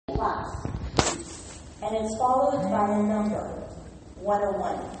class, and it's followed by a number,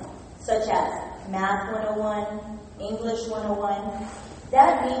 101, such as Math 101, English 101,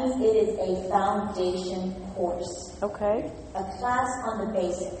 that means it is a foundation course. Okay. A class on the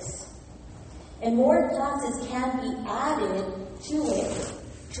basics. And more classes can be added to it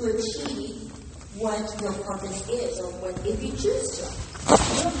to achieve what your purpose is, or what, if you choose to.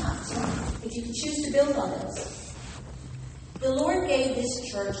 You don't have to, if you can choose to build on those. The Lord gave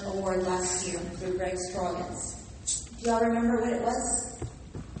this church an award last year through Greg Stroggins. Do y'all remember what it was?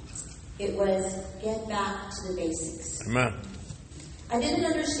 It was Get Back to the Basics. Amen. I didn't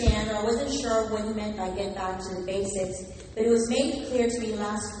understand, or I wasn't sure what he meant by get back to the basics, but it was made clear to me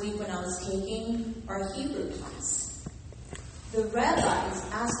last week when I was taking our Hebrew class. The rabbis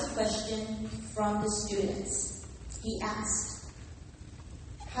asked a question from the students. He asked,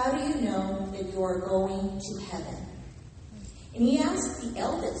 how do you know that you are going to heaven? And he asked the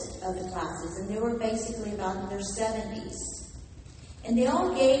eldest of the classes, and they were basically about in their 70s. And they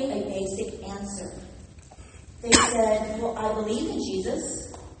all gave a basic answer. They said, well, I believe in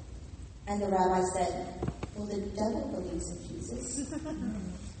Jesus. And the rabbi said, well, the devil believes in Jesus.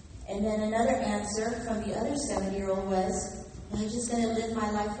 And then another answer from the other 70-year-old was, well, I'm just going to live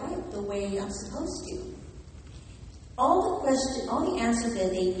my life right the way I'm supposed to. All the answers that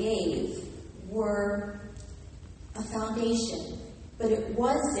they gave were a foundation, but it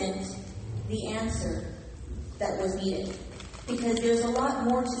wasn't the answer that was needed. Because there's a lot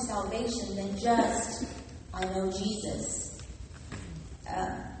more to salvation than just, I know Jesus.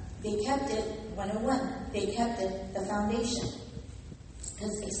 They kept it 101. They kept it the foundation.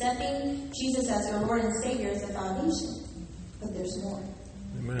 Because accepting Jesus as your Lord and Savior is the foundation. But there's more.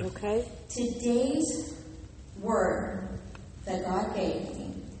 Amen. Okay. Today's word that God gave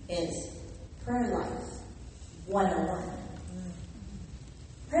me is prayer life 101.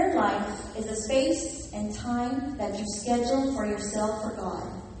 Prayer life is a space and time that you schedule for yourself for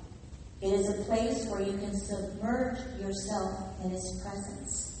God. It is a place where you can submerge yourself in His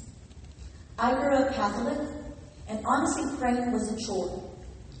presence. I grew up Catholic, and honestly praying was a chore.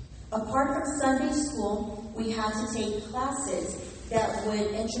 Apart from Sunday school, we had to take classes that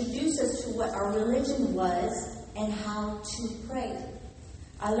would introduce us to what our religion was and how to pray.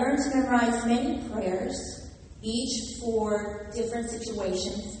 I learned to memorize many prayers, each for different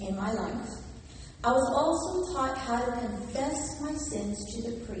situations in my life. I was also taught how to confess my sins to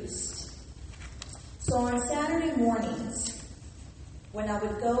the priest. So on Saturday mornings, when I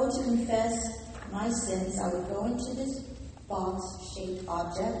would go to confess my sins, I would go into this box-shaped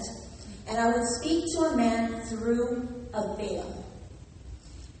object, and I would speak to a man through a veil.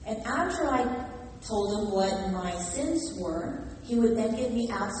 And after I told him what my sins were, he would then give me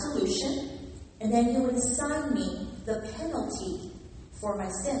absolution, and then he would assign me the penalty for my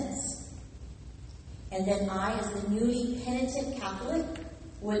sins. And then I, as the newly penitent Catholic,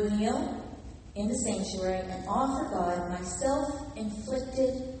 would kneel in the sanctuary and offer God my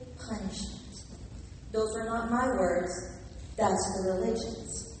self-inflicted punishment. Those were not my words, that's the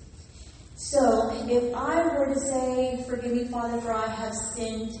religion's. So, if I were to say, forgive me, Father, for I have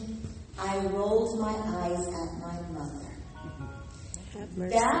sinned, I rolled my eyes at my mother.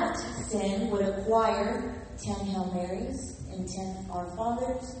 That sin would acquire 10 Hail Marys and 10 Our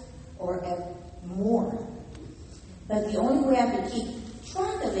Fathers, or more. But the only way I could keep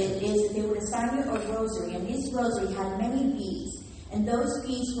track of it is that they would assign you a rosary, and this rosary had many beads, and those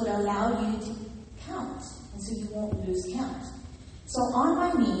beads would allow you to count, and so you won't lose count. So on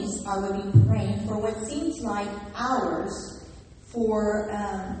my knees, I would be praying for what seemed like hours for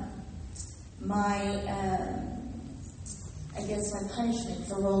my punishment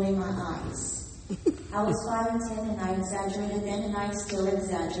for rolling my eyes. I was 5 and 10, and I exaggerated then, and I still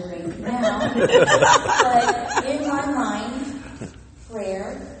exaggerate now. But in my mind,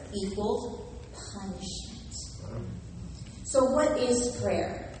 prayer equals punishment. So what is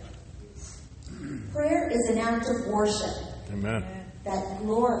prayer? Prayer is an act of worship. Amen. That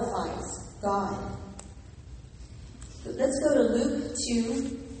glorifies God. Let's go to Luke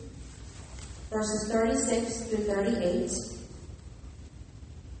 2, verses 36 through 38.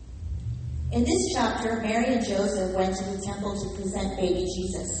 In this chapter, Mary and Joseph went to the temple to present baby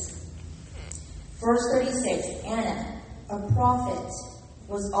Jesus. Verse 36, Anna, a prophet,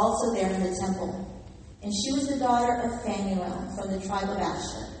 was also there in the temple, and she was the daughter of Phanuel from the tribe of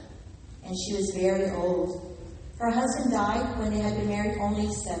Asher, and she was very old. Her husband died when they had been married only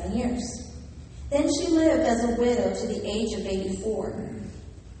 7 years. Then she lived as a widow to the age of 84.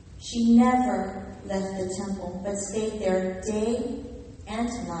 She never left the temple, but stayed there day and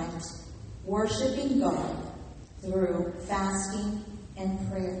night, worshiping God through fasting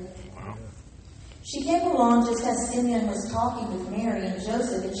and prayer. She came along just as Simeon was talking with Mary and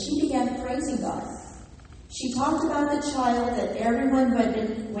Joseph, and she began praising God. She talked about the child that everyone who had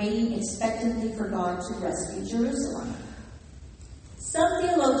been waiting expectantly for God to rescue Jerusalem. Some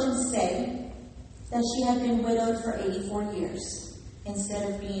theologians say that she had been widowed for 84 years instead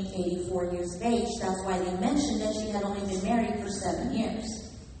of being 84 years of age. That's why they mentioned that she had only been married for 7 years.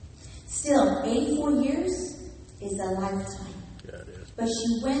 Still, 84 years is a lifetime. Yeah, it is. But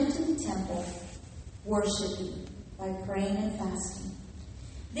she went to the temple worshiping by praying and fasting.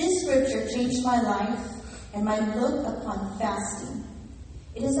 This scripture changed my life and my look upon fasting.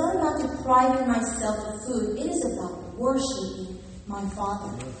 It is not about depriving myself of food. It is about worshiping my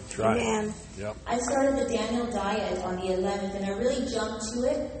Father. That's right. Amen. Yep. I started the Daniel diet on the 11th, and I really jumped to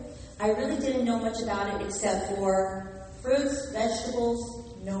it. I really didn't know much about it except for fruits,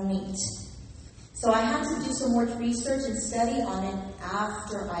 vegetables, no meat. So I had to do some more research and study on it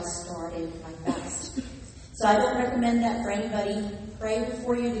after I started my fast. So I don't recommend that for anybody. Pray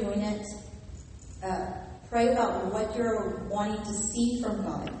before you're doing it. Pray about what you're wanting to see from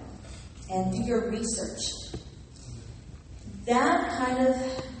God. And do your research. That kind of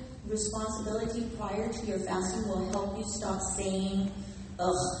responsibility prior to your fasting will help you stop saying,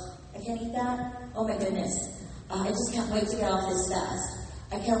 ugh, I can't eat that? Oh my goodness. I just can't wait to get off this fast.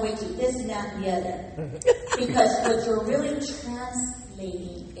 I can't wait to do this and that and the other. Because what you're really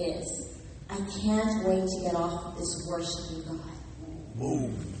translating is, I can't wait to get off of this worshiping God.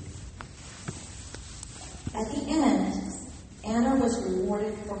 Boom. At the end, Anna was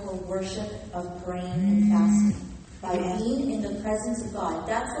rewarded for her worship of praying and fasting by being in the presence of God.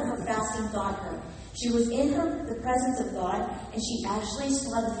 That's what her fasting got her. She was in the presence of God, and she actually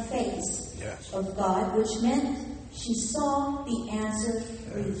saw the face of God, which meant she saw the answer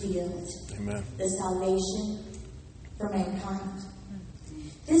revealed. Amen. The salvation for mankind.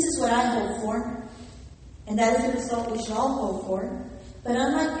 This is what I hope for, and that is the result we should all hope for. But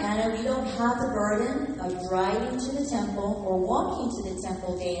unlike Anna, we don't have the burden of driving to the temple or walking to the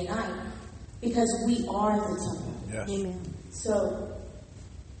temple day and night, because we are the temple. Yes. Amen. So,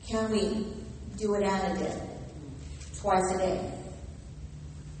 can we do what Anna did? Twice a day.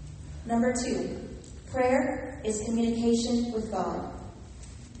 Number 2, prayer is communication with God.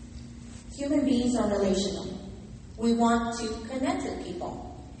 Human beings are relational. We want to connect with people.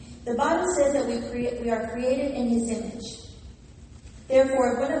 The Bible says that we are created in His image.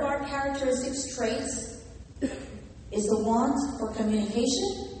 Therefore, one of our characteristic traits is the want for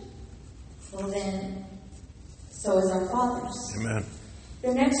communication. Well then, so is our Father's. Amen.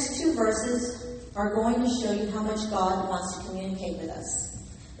 The next 2 verses are going to show you how much God wants to communicate with us.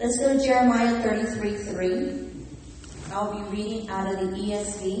 Let's go to Jeremiah 33:3. I'll be reading out of the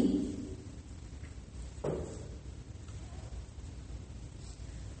ESV.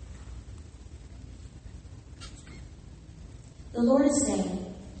 The Lord is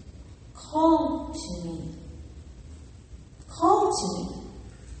saying, call to me. Call to me.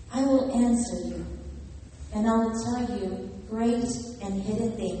 I will answer you. And I will tell you great and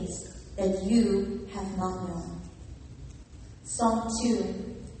hidden things that you have not known. Psalm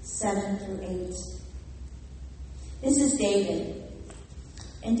 2, 7 through 8. This is David.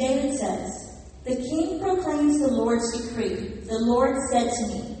 And David says, the king proclaims the Lord's decree. The Lord said to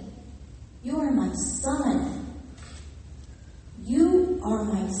me, you are my son. You are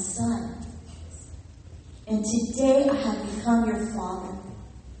my son. And today I have become your father.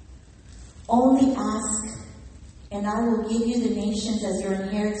 Only ask, and I will give you the nations as your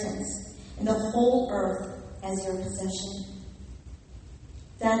inheritance, and the whole earth as your possession.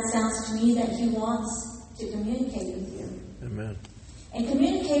 That sounds to me that He wants to communicate with you. Amen. And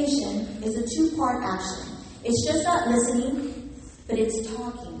communication is a 2-part action. It's just not listening, but it's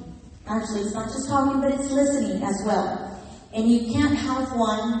talking. Actually, it's not just talking, but it's listening as well. And you can't have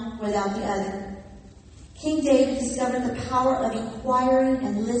one without the other. King David discovered the power of inquiring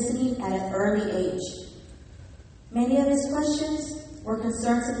and listening at an early age. Many of his questions were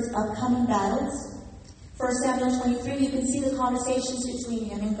concerns of his upcoming battles. 1 Samuel 23, you can see the conversations between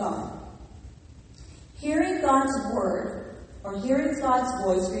him and God. Hearing God's word or hearing God's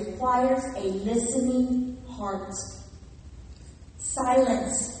voice requires a listening heart.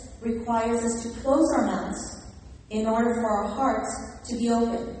 Silence requires us to close our mouths in order for our hearts to be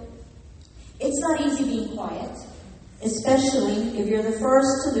open. It's not easy being quiet, especially if you're the first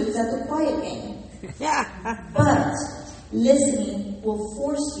to lose at the quiet game. But listening will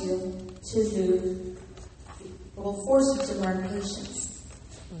force you to learn patience.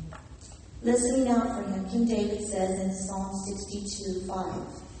 Listening out for Him, King David says in Psalm 62:5.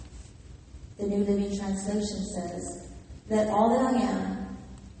 The New Living Translation says, Let all that I am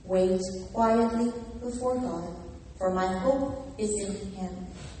wait quietly before God, for my hope is in him.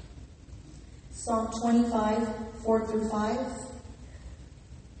 Psalm 25, 4 through 5.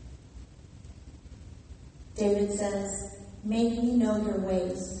 David says, make me know your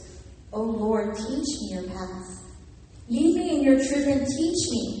ways. O Lord, teach me your paths. Lead me in your truth and teach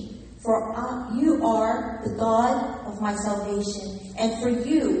me, for you are the God of my salvation, and for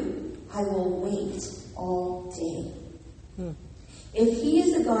you I will wait all day. If he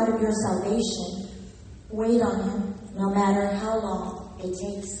is the God of your salvation, wait on him, no matter how long it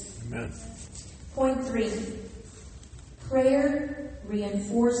takes. Amen. Point 3. Prayer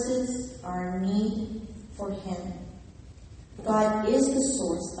reinforces our need for him. God is the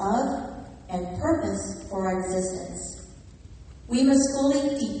source of and purpose for our existence. We must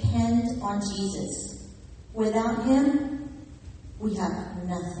fully depend on Jesus. Without him, we have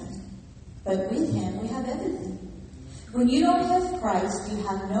nothing. But with him, we have everything. When you don't have Christ, you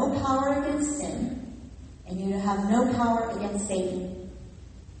have no power against sin, and you have no power against Satan,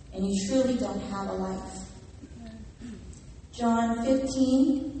 and you truly don't have a life. John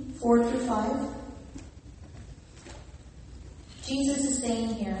 15, 4 through 5. Jesus is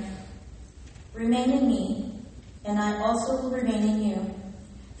saying here, remain in me, and I also will remain in you.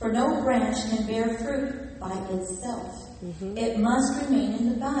 For no branch can bear fruit by itself. It must remain in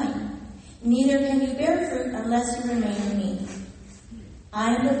the vine. Neither can you bear fruit unless you remain in me.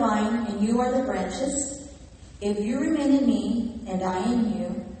 I am the vine, and you are the branches. If you remain in me, and I in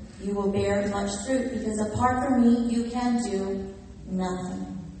you, you will bear much fruit, because apart from me, you can do nothing.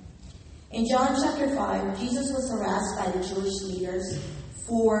 In John chapter 5, Jesus was harassed by the Jewish leaders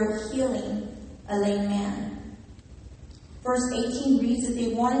for healing a lame man. Verse 18 reads that they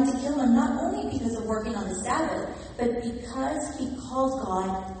wanted to kill him not only because of working on the Sabbath, but because he called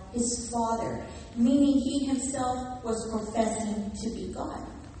God his Father, meaning he himself was professing to be God.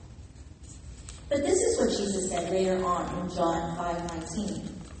 But this is what Jesus said later on in John 5:19.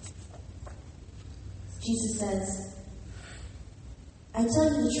 Jesus says, I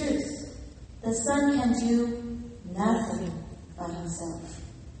tell you the truth. The Son can do nothing by himself.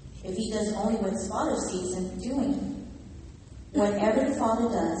 If he does only what his Father sees him doing, whatever the Father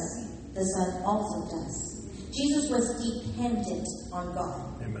does, the Son also does. Jesus was dependent on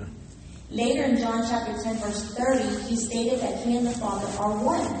God. Amen. Later in John chapter 10, verse 30, he stated that he and the Father are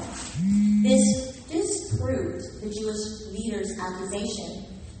one. This disproved the Jewish leaders' accusation,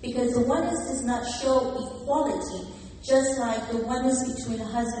 because the oneness does not show equality, just like the oneness between a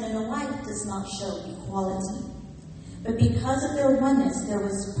husband and a wife does not show equality. But because of their oneness, there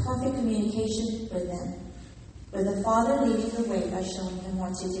was perfect communication with them, with the Father leading the way by showing him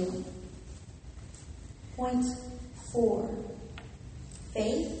what to do. Point 4.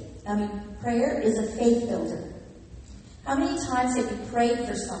 Prayer is a faith builder. How many times have you prayed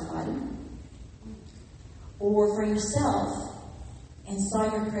for somebody or for yourself and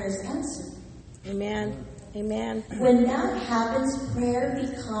saw your prayers answered? Amen. Amen. When that happens, prayer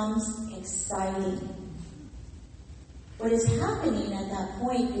becomes exciting. What is happening at that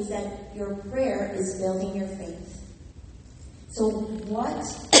point is that your prayer is building your faith. So why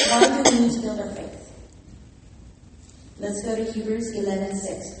do we need to build our faith? Let's go to Hebrews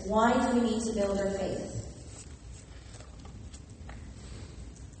 11:6. Why do we need to build our faith?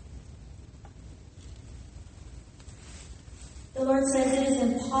 The Lord says it is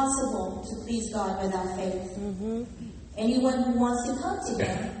impossible to please God without faith. Anyone who wants to come to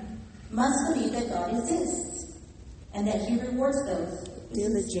him must believe that God exists and that he rewards those who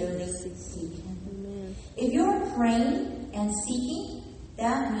sincerely seek him. If you're praying and seeking,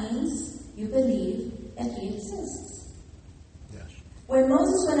 that means you believe that he exists. Yes. When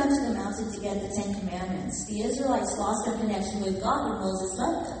Moses went up to the mountain to get the 10 Commandments, the Israelites lost their connection with God when Moses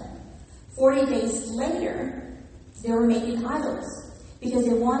left them. 40 days later, they were making idols because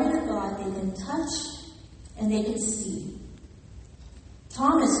they wanted a God they can touch and they could see.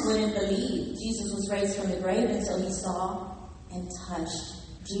 Thomas wouldn't believe Jesus was raised from the grave until he saw and touched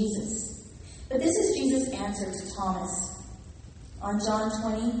Jesus. But this is Jesus' answer to Thomas. On John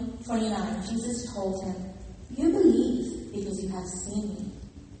 20:29, Jesus told him, you believe because you have seen me.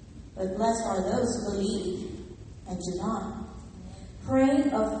 But blessed are those who believe and do not. Praying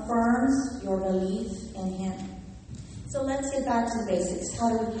affirms your belief in him. So let's get back to the basics. How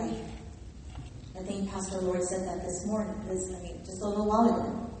do we pray? I think Pastor Lloyd said that this morning, just a little while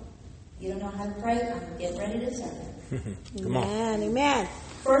ago. You don't know how to pray? I'm getting ready to tell you. Come on. Amen.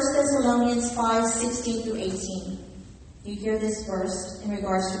 1 Thessalonians 5:16 through 18. You hear this verse in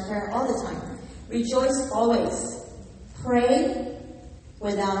regards to prayer all the time. Rejoice always. Pray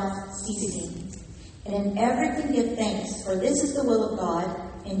without ceasing. And in everything give thanks, for this is the will of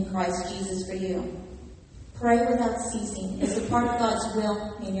God in Christ Jesus for you. Pray without ceasing. It's a part of God's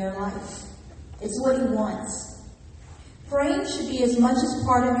will in your life. It's what He wants. Praying should be as much as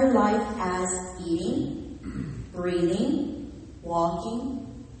part of your life as eating, breathing,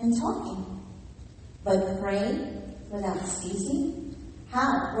 walking, and talking. But pray without ceasing?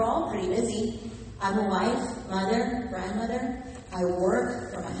 How? We're all pretty busy. I'm a wife, mother, grandmother. I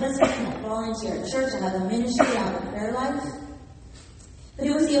work for my husband. I volunteer at church. I have a ministry. I have a prayer life. But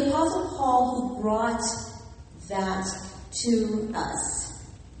it was the Apostle Paul who brought that to us.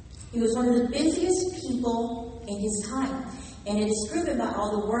 He was one of the busiest people in his time. And it is proven by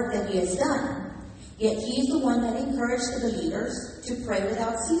all the work that he has done. Yet he's the one that encouraged the believers to pray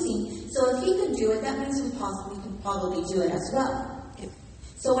without ceasing. So if he could do it, that means we can probably do it as well.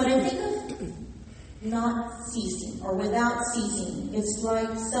 So when I think of not ceasing or without ceasing, it's like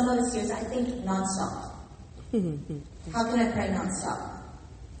some of us here, I think nonstop. How can I pray nonstop?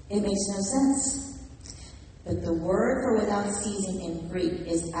 It makes no sense. But the word for without ceasing in Greek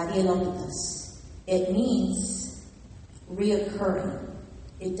is adialogikos. It means reoccurring.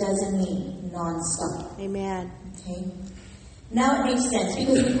 It doesn't mean nonstop. Amen. Okay? Now it makes sense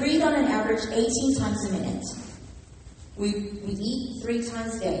because we breathe on an average 18 times a minute. We eat 3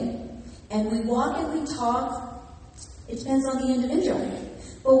 times a day. And we walk and we talk. It depends on the individual.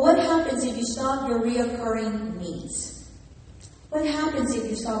 But what happens if you stop your reoccurring needs? What happens if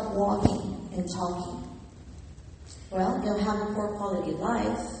you stop walking and talking? Well, you'll have a poor quality of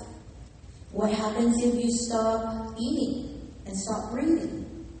life. What happens if you stop eating and stop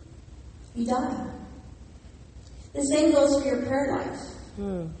breathing? You die. The same goes for your prayer life.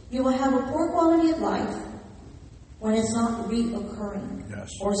 You will have a poor quality of life when it's not reoccurring. Yes.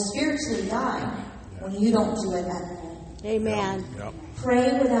 Or spiritually die when you don't do it at all. Amen. Yep.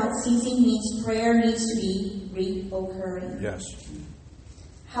 Pray without ceasing means prayer needs to be reoccurring. Yes.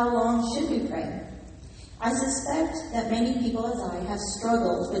 How long should we pray? I suspect that many people as I have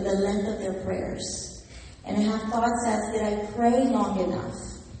struggled with the length of their prayers and have thoughts as, did I pray long enough?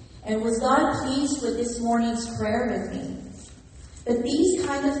 And was God pleased with this morning's prayer with me? But these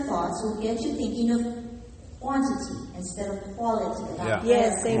kind of thoughts will get you thinking of quantity instead of quality about prayer.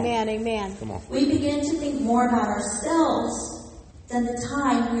 Yes, amen, amen. Come on. We begin to think more about ourselves than the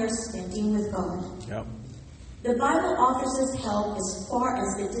time we are spending with God. Yep. The Bible offers us help as far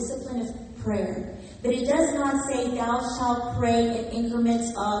as the discipline of prayer. But it does not say, thou shalt pray in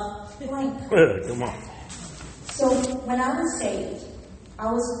increments of blank. Come on. So when I was saved,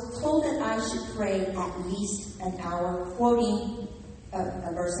 I was told that I should pray at least an hour, quoting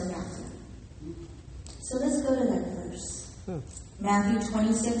a verse in Matthew. So let's go to that verse. Matthew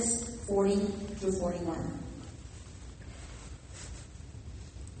 26, 40 through 41.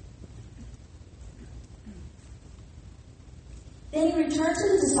 Then he returned to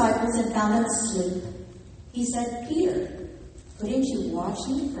the disciples and found them asleep. He said, Peter, couldn't you watch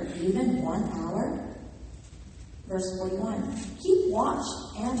me for even 1 hour? Verse 41. Keep watch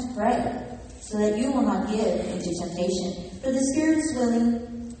and pray, so that you will not give into temptation. For the spirit is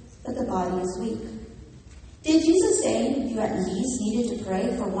willing, but the body is weak. Did Jesus say you at least needed to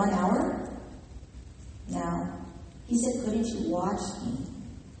pray for 1 hour? No. He said, couldn't you watch me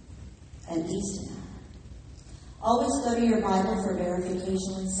at least an hour? Always go to your Bible for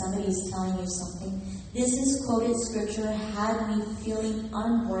verification when somebody is telling you something. This is quoted scripture had me feeling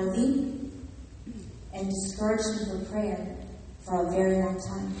unworthy and discouraged me for prayer for a very long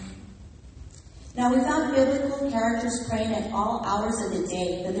time. Now, we found biblical characters praying at all hours of the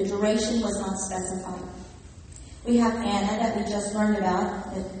day, but the duration was not specified. We have Anna that we just learned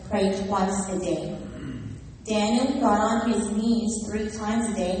about that prayed twice a day. Daniel got on his knees 3 times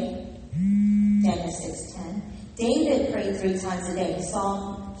a day. Daniel 6:10. David prayed 3 times a day.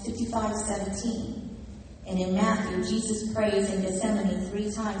 Psalm 55:17. And in Matthew, Jesus prays in Gethsemane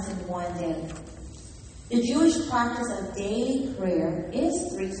 3 times in one day. The Jewish practice of daily prayer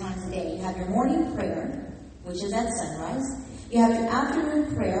is 3 times a day. You have your morning prayer, which is at sunrise. You have your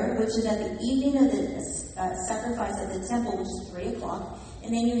afternoon prayer, which is at the evening of the sacrifice at the temple, which is 3 o'clock.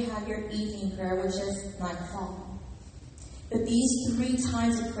 And then you have your evening prayer, which is 9 o'clock. But these 3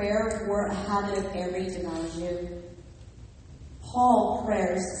 times of prayer were a habit of every devout Jew. Paul's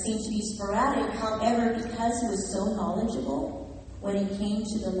prayers seem to be sporadic. However, because he was so knowledgeable when it came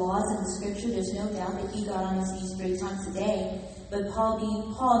to the laws of the scripture, there's no doubt that he got on his knees 3 times a day. But Paul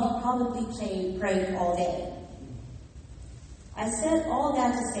being Paul, he probably prayed all day. I said all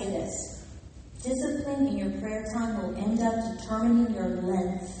that to say this. Discipline in your prayer time will end up determining your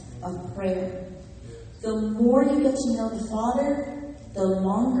length of prayer. The more you get to know the Father, the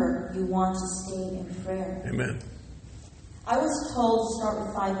longer you want to stay in prayer. Amen. I was told to start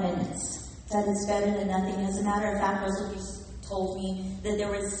with 5 minutes. That is better than nothing. As a matter of fact, Russell just told me that there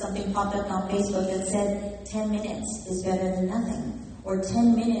was something popped up on Facebook that said 10 minutes is better than nothing. Or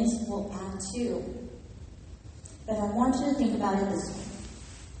 10 minutes will add to. But I want you to think about it this way.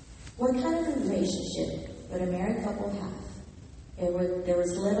 What kind of a relationship would a married couple have? There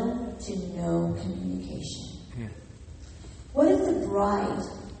was little to no communication. What if the bride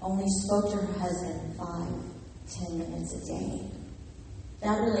only spoke to her husband 5-10 minutes a day?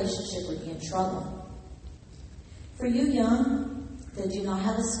 That relationship would be in trouble. For you young that do not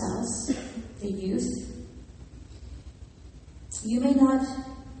have a spouse, the youth, you may not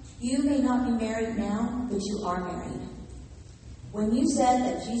be married now, but you are married. When you said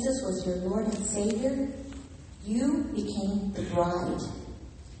that Jesus was your Lord and Savior, you became the bride,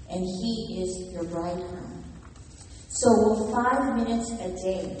 and He is your bridegroom. So will 5 minutes a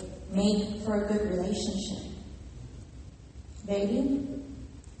day make for a good relationship? Baby,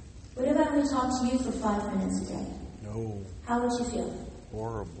 what if I only talked to you for 5 minutes a day? No. How would you feel?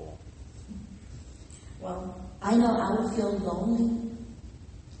 Horrible. Well, I know I would feel lonely,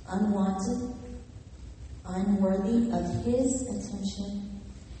 unwanted, unworthy of His attention.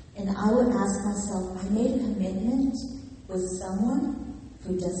 And I would ask myself, I made a commitment with someone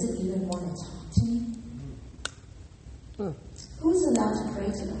who doesn't even want to talk to me? Who's allowed to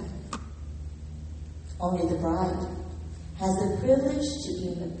pray to God? Only the bride has the privilege to be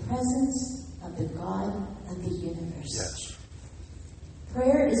in the presence of the God of the universe. Yes.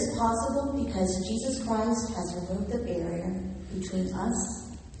 Prayer is possible because Jesus Christ has removed the barrier between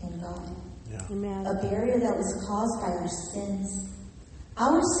us and God. Yeah. Amen. A barrier that was caused by our sins.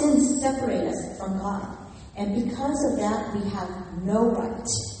 Our sins separate us from God. And because of that, we have no right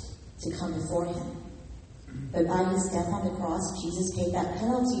to come before Him. But by His death on the cross, Jesus paid that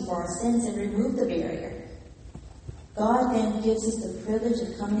penalty for our sins and removed the barrier. God then gives us the privilege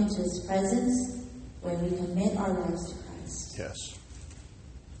of coming into His presence when we commit our lives to Christ. Yes.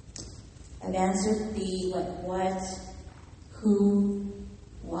 I've answered the what, who,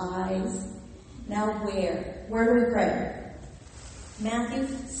 whys. Now where? Where do we pray? Matthew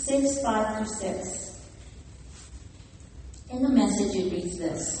 6, 5 through 6. In the Message it reads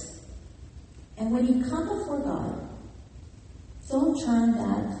this: And when you come before God, don't turn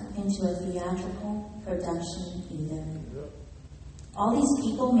that into a theatrical production either. All these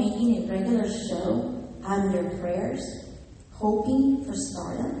people making a regular show out of their prayers, hoping for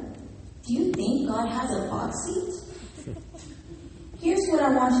stardom. Do you think God has a box seat? Here's what I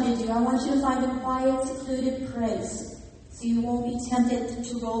want you to do. I want you to find a quiet, secluded place so you won't be tempted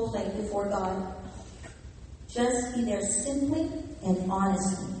to role play before God. Just be there simply and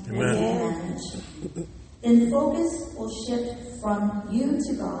honestly. Amen. Then focus will shift from you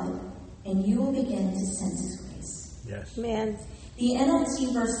to God, and you will begin to sense His grace. Yes. Amen. The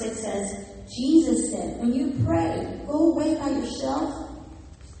NLT verse 6 says, Jesus said, when you pray, go away by yourself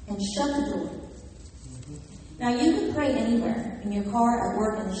and shut the door. Now, you can pray anywhere, in your car, at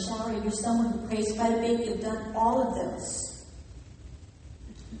work, in the shower. If you're someone who prays quite a bit, you've done all of those.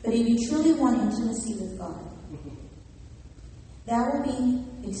 But if you truly want intimacy with God, that will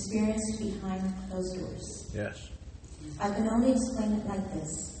be experienced behind closed doors. Yes. I can only explain it like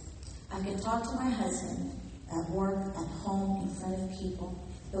this. I can talk to my husband at work, at home, in front of people.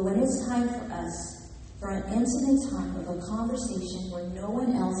 But when it's time for us, for an intimate time of a conversation where no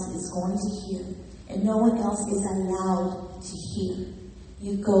one else is going to hear and no one else is allowed to hear,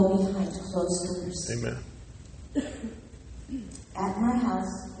 you go behind closed doors. Amen. At my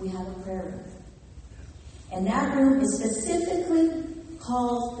house, we have a prayer room. And that room is specifically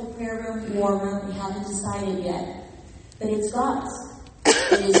called the prayer room, war room. We haven't decided yet. But it's God's.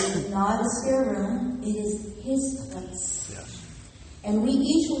 It is not a spare room. It is His place. Yes. And we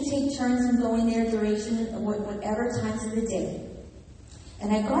each will take turns in going there duration of whatever times of the day.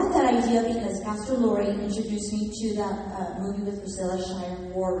 And I got that idea because Pastor Lori introduced me to that movie with Priscilla Shire,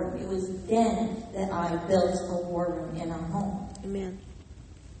 War Room. It was then that I built a war room in our home. Amen.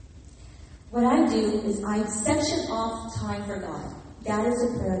 What I do is I section off time for God. That is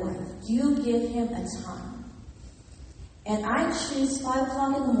a prayer life. You give Him a time. And I choose 5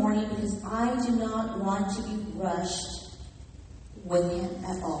 o'clock in the morning because I do not want to be rushed with Him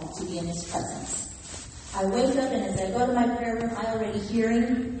at all, to be in His presence. I wake up and as I go to my prayer room, I already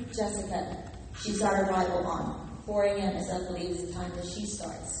hearing Jessica. She's got her Bible on. 4 a.m. is, I believe, the time that she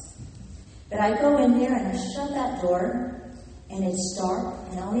starts. But I go in there and I shut that door, and it's dark,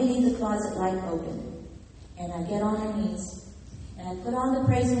 and I only leave the closet light open. And I get on my knees, and I put on the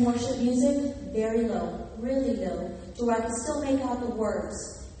praise and worship music very low, really low to where I could still make out the words,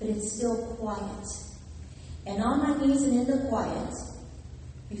 but it's still quiet. And on my knees and in the quiet,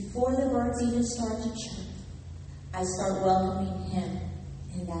 before the birds even start to chirp, I start welcoming him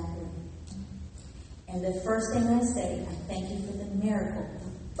in that room. And the first thing I say, I thank you for the miracle,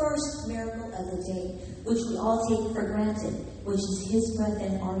 the first miracle of the day, which we all take for granted, which is his breath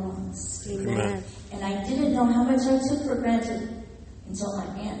in our lungs. Amen. And I didn't know how much I took for granted until my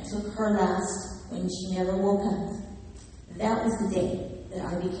aunt took her last when she never woke up. That was the day that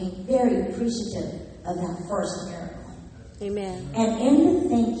I became very appreciative of that first miracle. Amen. And in the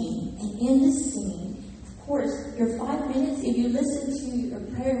thanking and in the singing, of course, your 5 minutes, if you listen to your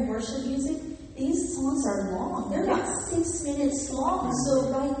prayer and worship music, these songs are long. They're about 6 minutes long. So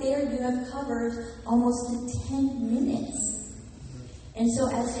right there you have covered almost 10 minutes. And so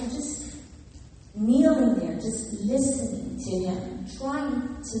as you're just kneeling there, just listening to him, trying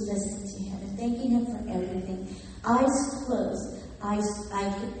to listen to him and thanking him for everything, eyes closed, I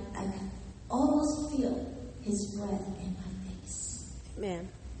could almost feel his breath in my face. Amen.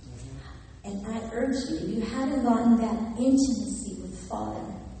 And I urge you, if you haven't gotten that intimacy with Father,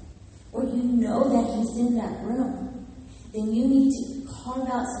 or you know that he's in that room, then you need to carve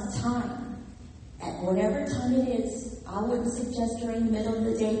out some time at whatever time it is. I wouldn't suggest during the middle of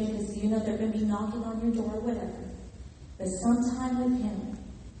the day because you know they're going to be knocking on your door or whatever. But some time with him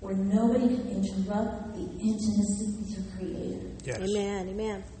where nobody can interrupt the intimacy with your Creator. Yes. Amen.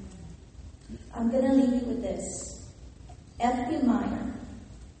 Amen. I'm going to leave you with this. F.B. Meyer,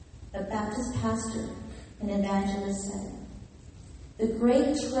 a Baptist pastor and evangelist, said, "The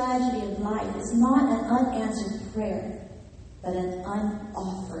great tragedy of life is not an unanswered prayer, but an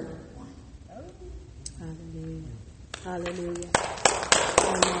unoffered one." Hallelujah. Hallelujah.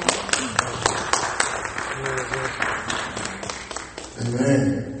 Amen.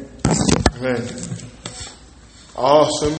 Amen. Amen. Awesome.